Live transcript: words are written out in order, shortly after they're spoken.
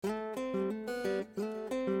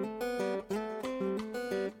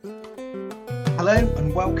Hello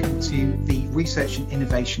and welcome to the Research and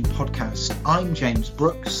Innovation podcast. I'm James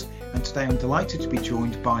Brooks and today I'm delighted to be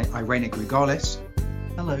joined by Irena Grigalis.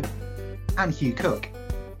 Hello. And Hugh Cook.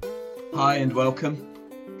 Hi and welcome.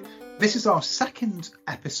 This is our second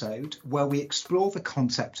episode where we explore the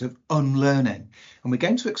concept of unlearning, and we're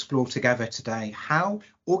going to explore together today how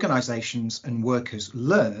organisations and workers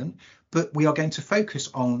learn, but we are going to focus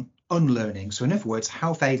on unlearning. So in other words,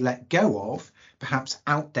 how they let go of perhaps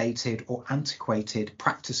outdated or antiquated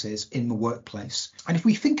practices in the workplace. And if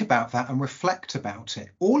we think about that and reflect about it,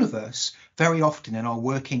 all of us very often in our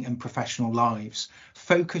working and professional lives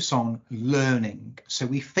focus on learning. So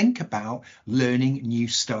we think about learning new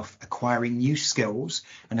stuff, acquiring new skills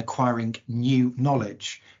and acquiring new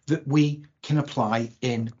knowledge that we can apply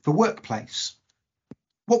in the workplace.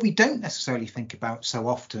 What we don't necessarily think about so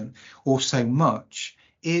often or so much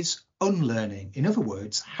is unlearning. In other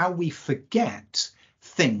words, how we forget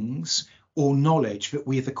things or knowledge that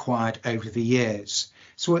we've acquired over the years.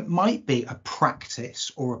 So it might be a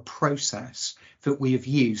practice or a process that we have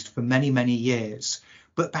used for many, many years,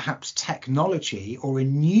 but perhaps technology or a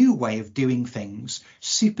new way of doing things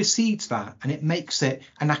supersedes that and it makes it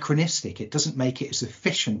anachronistic. It doesn't make it as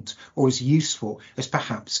efficient or as useful as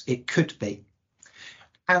perhaps it could be.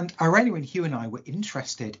 And Irena and Hugh and I were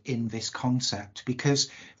interested in this concept because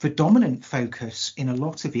the dominant focus in a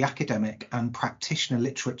lot of the academic and practitioner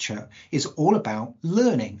literature is all about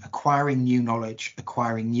learning, acquiring new knowledge,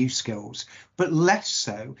 acquiring new skills, but less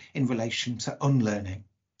so in relation to unlearning.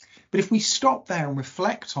 But if we stop there and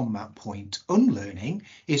reflect on that point, unlearning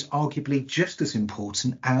is arguably just as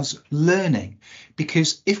important as learning.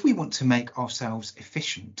 Because if we want to make ourselves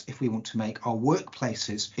efficient, if we want to make our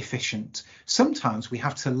workplaces efficient, sometimes we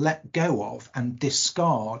have to let go of and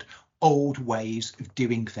discard old ways of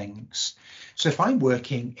doing things. So if I'm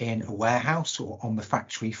working in a warehouse or on the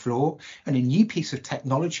factory floor and a new piece of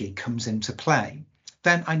technology comes into play,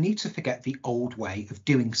 then I need to forget the old way of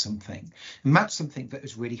doing something. And that's something that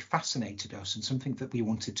has really fascinated us and something that we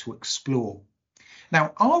wanted to explore.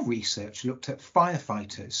 Now, our research looked at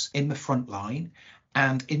firefighters in the front line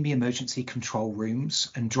and in the emergency control rooms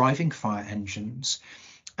and driving fire engines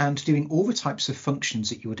and doing all the types of functions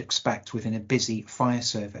that you would expect within a busy fire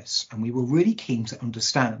service. And we were really keen to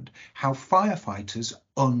understand how firefighters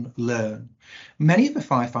unlearn. Many of the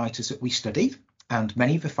firefighters that we studied and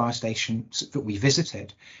many of the fire stations that we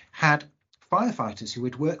visited had firefighters who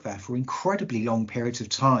had worked there for incredibly long periods of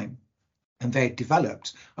time, and they had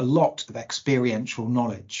developed a lot of experiential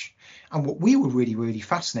knowledge. And what we were really, really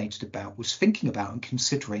fascinated about was thinking about and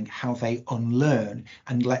considering how they unlearn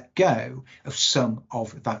and let go of some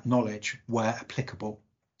of that knowledge where applicable.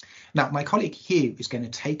 Now, my colleague Hugh is going to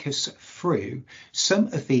take us through some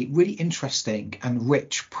of the really interesting and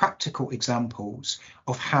rich practical examples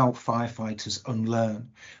of how firefighters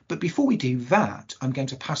unlearn. But before we do that, I'm going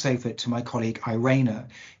to pass over to my colleague Irena,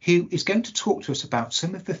 who is going to talk to us about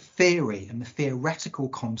some of the theory and the theoretical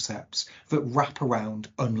concepts that wrap around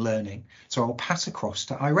unlearning. So I'll pass across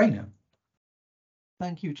to Irena.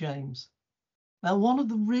 Thank you, James. Now, one of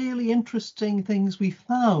the really interesting things we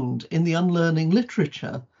found in the unlearning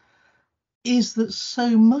literature is that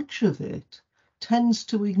so much of it tends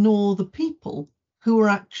to ignore the people who are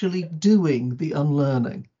actually doing the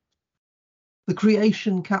unlearning. The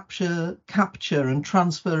creation, capture and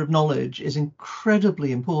transfer of knowledge is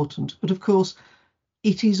incredibly important, but of course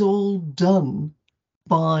it is all done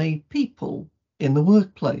by people in the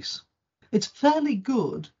workplace. It's fairly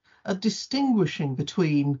good at distinguishing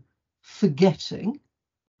between forgetting,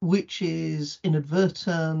 which is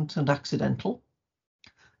inadvertent and accidental,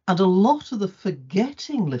 and a lot of the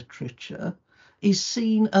forgetting literature is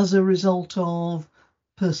seen as a result of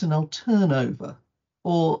personnel turnover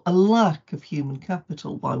or a lack of human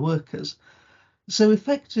capital by workers. So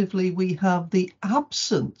effectively, we have the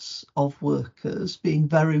absence of workers being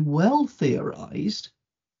very well theorised,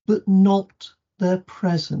 but not their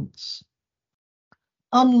presence.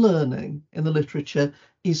 Unlearning in the literature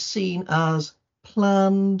is seen as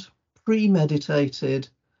planned, premeditated,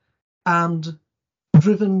 and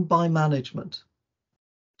driven by management.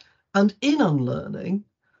 And in unlearning,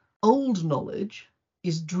 old knowledge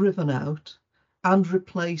is driven out and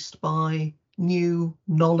replaced by new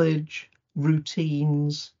knowledge,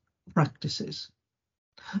 routines, practices.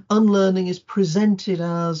 Unlearning is presented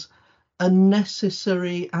as a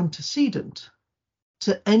necessary antecedent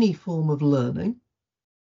to any form of learning.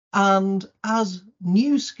 And as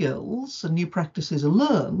new skills and new practices are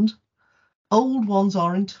learned, old ones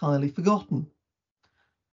are entirely forgotten.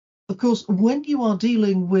 Of course, when you are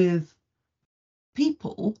dealing with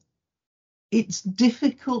people, it's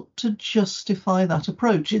difficult to justify that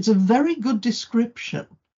approach. It's a very good description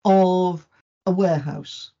of a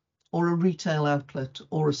warehouse or a retail outlet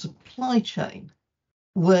or a supply chain,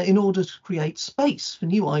 where in order to create space for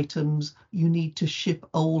new items, you need to ship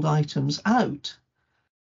old items out.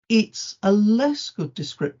 It's a less good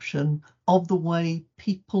description of the way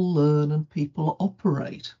people learn and people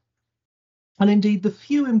operate. And indeed, the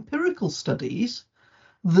few empirical studies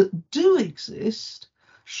that do exist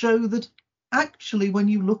show that actually, when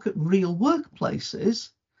you look at real workplaces,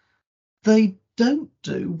 they don't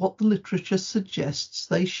do what the literature suggests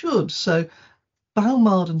they should. So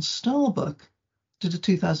Baumard and Starbuck did a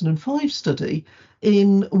 2005 study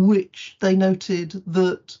in which they noted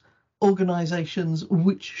that organisations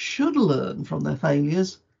which should learn from their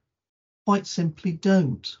failures quite simply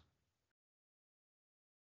don't.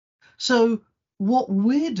 So what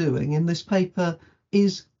we're doing in this paper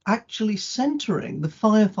is actually centering the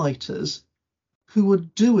firefighters who are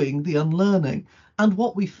doing the unlearning. And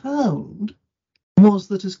what we found was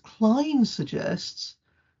that, as Klein suggests,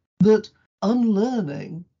 that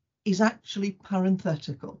unlearning is actually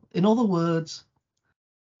parenthetical. In other words,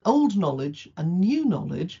 old knowledge and new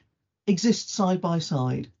knowledge exist side by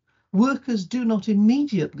side. Workers do not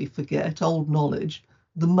immediately forget old knowledge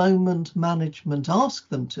the moment management asks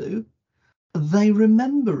them to. They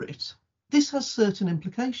remember it. This has certain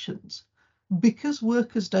implications. Because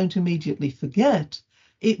workers don't immediately forget,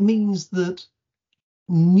 it means that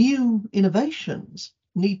new innovations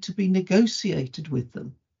need to be negotiated with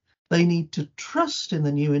them. They need to trust in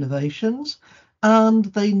the new innovations, and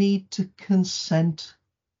they need to consent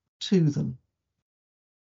to them.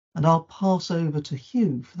 And I'll pass over to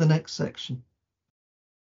Hugh for the next section.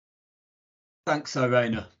 Thanks,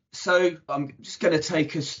 Irena. So I'm just going to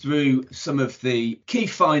take us through some of the key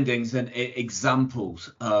findings and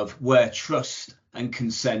examples of where trust and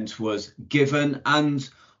consent was given and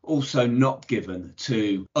also not given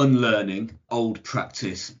to unlearning old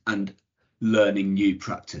practice and learning new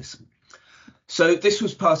practice. So this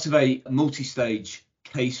was part of a multi-stage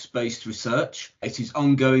case-based research. It is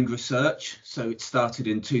ongoing research, so it started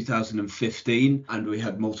in 2015 and we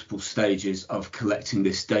had multiple stages of collecting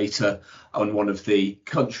this data on one of the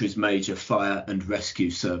country's major fire and rescue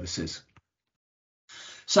services.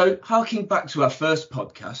 So harking back to our first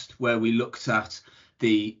podcast where we looked at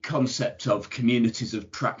the concept of communities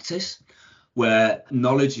of practice, where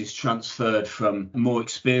knowledge is transferred from more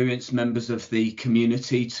experienced members of the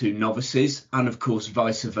community to novices, and of course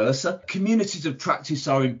vice versa. Communities of practice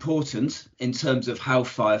are important in terms of how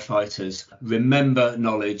firefighters remember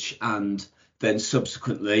knowledge and then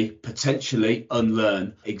subsequently potentially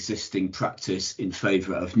unlearn existing practice in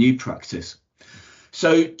favour of new practice.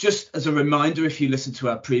 So just as a reminder, if you listen to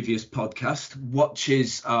our previous podcast,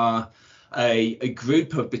 watches are a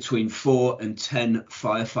group of between 4 and 10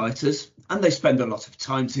 firefighters, and they spend a lot of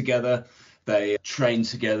time together. They train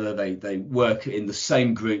together, they work in the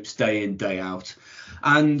same groups day in, day out,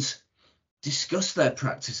 and discuss their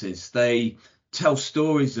practices. They tell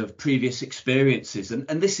stories of previous experiences, and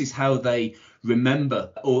this is how they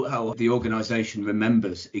remember, or how the organisation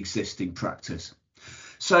remembers existing practice.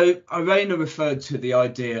 So Irena referred to the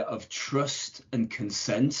idea of trust and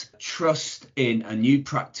consent, trust in a new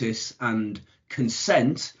practice and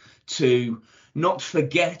consent to not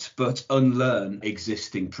forget but unlearn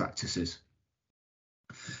existing practices.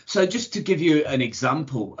 So just to give you an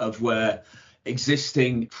example of where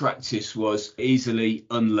existing practice was easily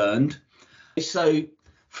unlearned. So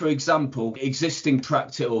for example, existing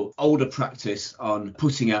practice or older practice on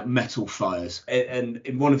putting out metal fires. And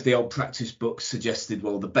in one of the old practice books suggested,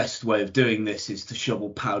 well, the best way of doing this is to shovel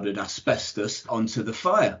powdered asbestos onto the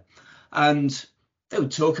fire. And they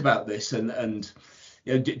would talk about this and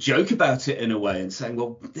joke about it in a way and saying,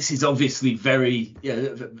 well, this is obviously very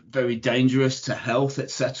dangerous to health,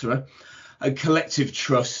 etc. A collective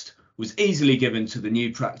trust was easily given to the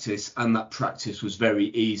new practice, and that practice was very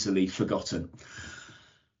easily forgotten.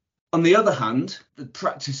 On the other hand, the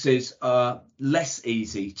practices are less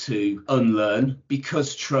easy to unlearn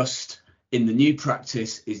because trust in the new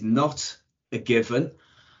practice is not a given,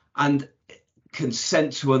 and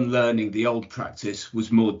consent to unlearning the old practice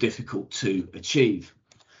was more difficult to achieve.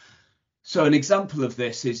 So an example of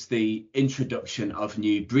this is the introduction of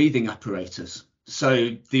new breathing apparatus.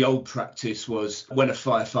 So the old practice was when a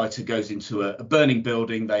firefighter goes into a burning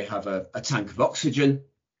building, they have a tank of oxygen,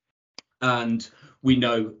 and we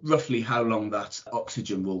know roughly how long that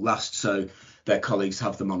oxygen will last. So their colleagues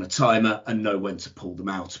have them on a timer and know when to pull them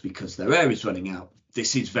out because their air is running out.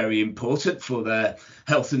 This is very important for their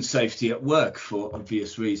health and safety at work for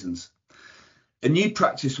obvious reasons. A new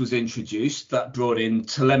practice was introduced that brought in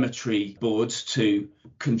telemetry boards to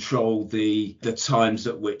control the times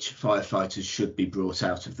at which firefighters should be brought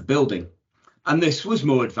out of the building. And this was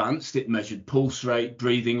more advanced. It measured pulse rate,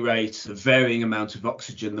 breathing rate, the varying amount of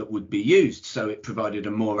oxygen that would be used, so it provided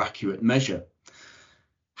a more accurate measure.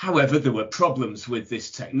 However, there were problems with this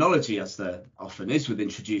technology, as there often is with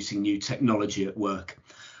introducing new technology at work,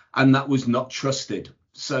 and that was not trusted.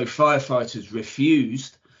 So firefighters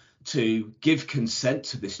refused to give consent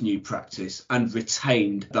to this new practice and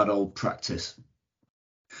retained that old practice.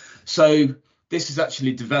 So this has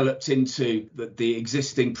actually developed into the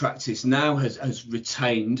existing practice now has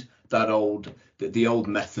retained that the old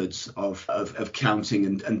methods of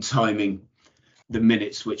counting and timing the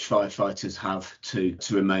minutes which firefighters have to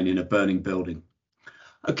remain in a burning building.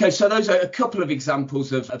 Okay, so those are a couple of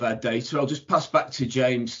examples of our data. I'll just pass back to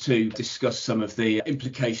James to discuss some of the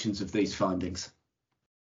implications of these findings.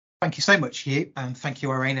 Thank you so much, Hugh, and thank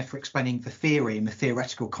you, Irena, for explaining the theory and the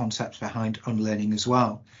theoretical concepts behind unlearning as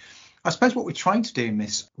well. I suppose what we're trying to do in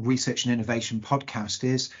this Research and Innovation podcast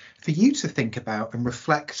is for you to think about and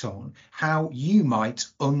reflect on how you might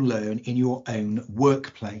unlearn in your own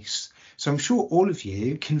workplace. So I'm sure all of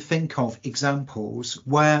you can think of examples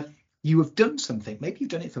where you have done something. Maybe you've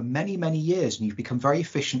done it for many, many years and you've become very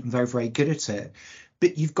efficient and very, very good at it.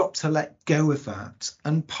 But you've got to let go of that.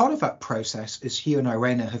 And part of that process, as Hugh and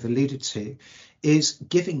Irena have alluded to, is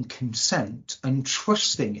giving consent and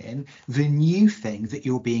trusting in the new thing that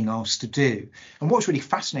you're being asked to do. And what's really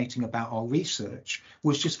fascinating about our research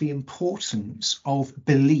was just the importance of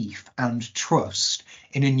belief and trust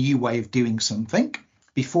in a new way of doing something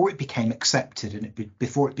before it became accepted and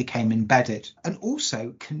before it became embedded. And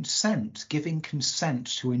also consent, giving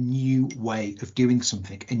consent to a new way of doing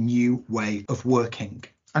something, a new way of working.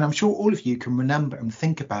 And I'm sure all of you can remember and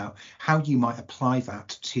think about how you might apply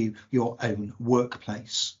that to your own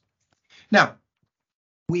workplace. Now,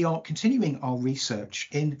 we are continuing our research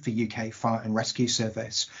in the UK Fire and Rescue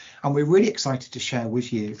Service, and we're really excited to share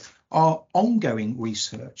with you our ongoing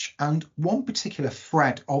research. And one particular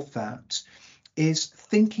thread of that is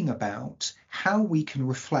thinking about how we can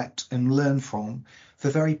reflect and learn from the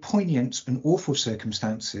very poignant and awful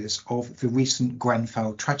circumstances of the recent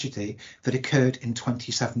Grenfell tragedy that occurred in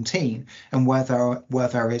 2017, and where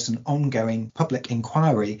there is an ongoing public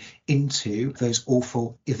inquiry into those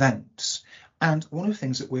awful events. And one of the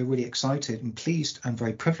things that we're really excited and pleased and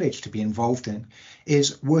very privileged to be involved in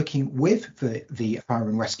is working with the Fire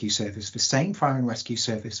and Rescue Service, the same Fire and Rescue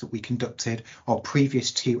Service that we conducted our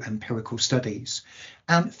previous two empirical studies,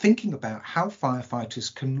 and thinking about how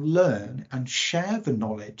firefighters can learn and share the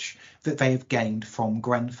knowledge that they have gained from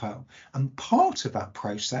Grenfell. And part of that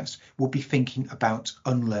process will be thinking about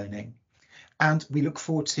unlearning. And we look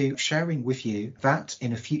forward to sharing with you that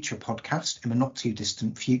in a future podcast in the not too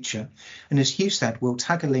distant future. And as Hugh said, we'll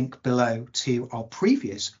tag a link below to our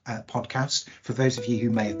previous podcast for those of you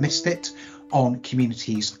who may have missed it on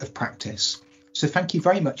communities of practice. So thank you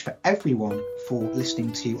very much for everyone for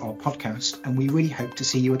listening to our podcast, and we really hope to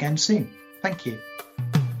see you again soon. Thank you.